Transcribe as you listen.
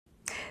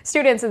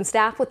Students and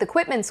staff with the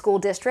Quitman School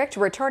District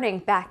returning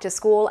back to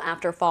school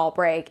after fall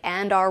break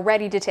and are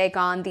ready to take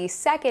on the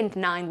second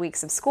 9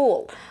 weeks of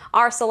school.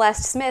 Our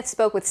Celeste Smith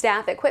spoke with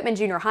staff at Quitman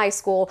Junior High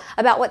School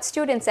about what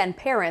students and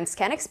parents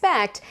can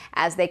expect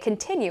as they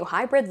continue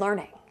hybrid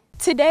learning.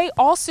 Today,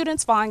 all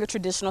students following a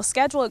traditional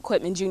schedule at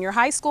Quitman Junior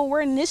High School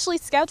were initially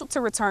scheduled to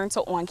return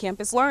to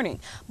on-campus learning,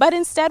 but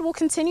instead will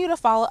continue to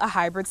follow a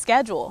hybrid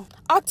schedule.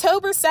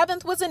 October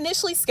 7th was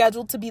initially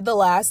scheduled to be the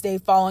last day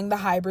following the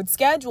hybrid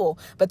schedule,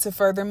 but to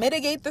further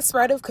mitigate the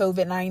spread of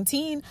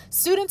COVID-19,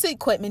 students at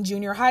Quitman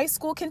Junior High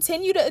School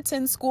continue to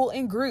attend school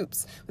in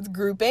groups, with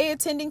Group A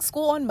attending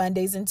school on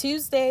Mondays and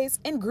Tuesdays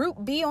and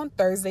Group B on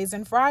Thursdays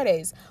and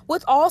Fridays,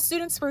 with all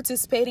students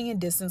participating in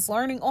distance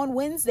learning on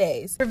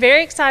Wednesdays. We're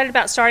very excited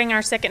about starting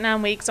our second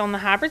 9 weeks on the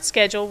hybrid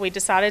schedule. We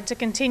decided to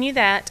continue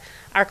that.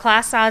 Our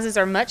class sizes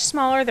are much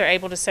smaller, they're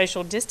able to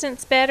social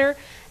distance better,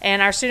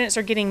 and our students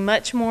are getting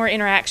much more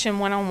interaction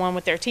one-on-one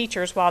with their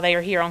teachers while they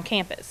are here on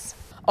campus.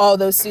 All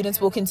those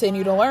students will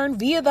continue to learn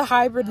via the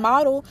hybrid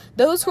model.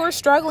 Those who are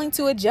struggling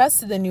to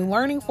adjust to the new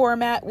learning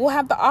format will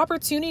have the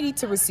opportunity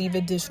to receive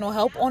additional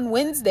help on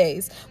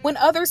Wednesdays when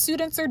other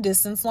students are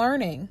distance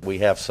learning. We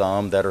have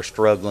some that are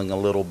struggling a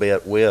little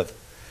bit with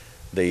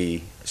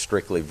the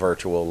strictly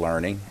virtual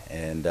learning,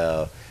 and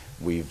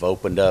we've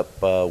opened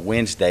up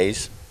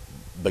Wednesdays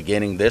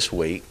beginning this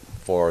week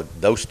for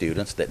those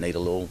students that need a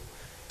little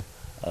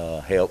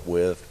help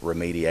with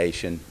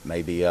remediation,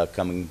 maybe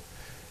coming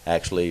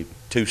actually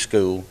to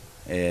school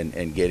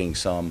and getting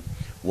some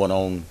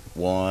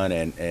one-on-one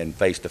and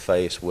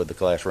face-to-face with the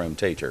classroom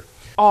teacher.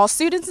 All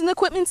students in the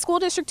Quitman School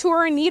District who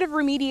are in need of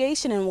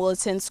remediation and will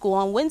attend school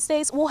on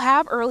Wednesdays will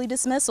have early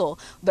dismissal.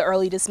 The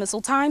early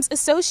dismissal times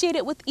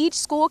associated with each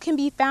school can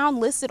be found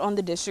listed on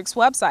the district's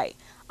website.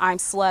 I'm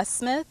Celeste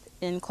Smith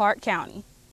in Clark County.